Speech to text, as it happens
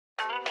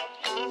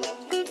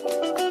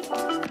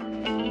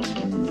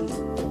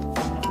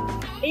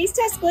East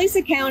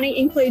Tuscaloosa County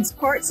includes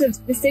parts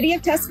of the city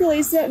of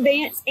Tuscaloosa,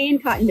 Vance,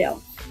 and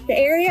Cottondale. The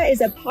area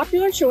is a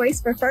popular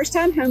choice for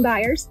first-time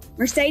homebuyers,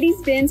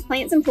 Mercedes-Benz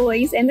plants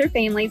employees and their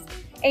families,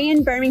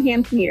 and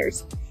Birmingham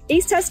commuters.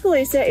 East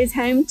Tuscaloosa is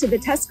home to the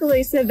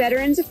Tuscaloosa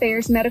Veterans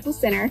Affairs Medical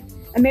Center,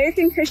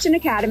 American Christian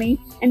Academy,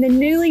 and the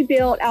newly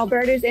built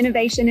Alberta's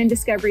Innovation and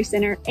Discovery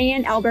Center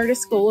and Alberta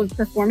School of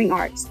Performing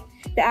Arts.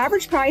 The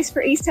average price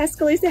for East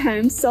Tuscaloosa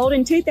homes sold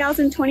in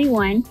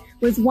 2021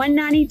 was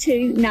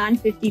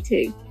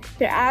 $192,952.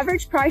 The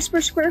average price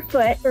per square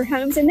foot for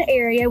homes in the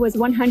area was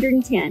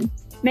 $110,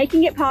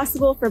 making it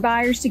possible for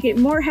buyers to get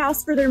more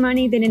house for their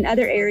money than in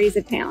other areas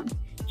of town.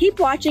 Keep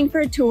watching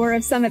for a tour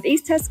of some of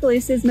East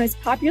Tuscaloosa's most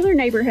popular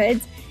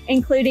neighborhoods,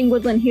 including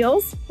Woodland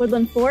Hills,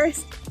 Woodland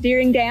Forest,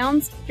 Deering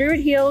Downs, Druid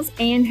Hills,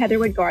 and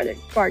Heatherwood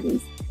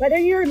Gardens. Whether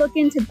you're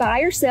looking to buy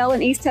or sell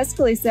in East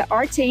Tuscaloosa,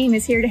 our team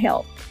is here to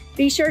help.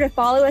 Be sure to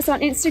follow us on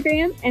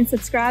Instagram and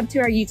subscribe to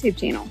our YouTube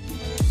channel.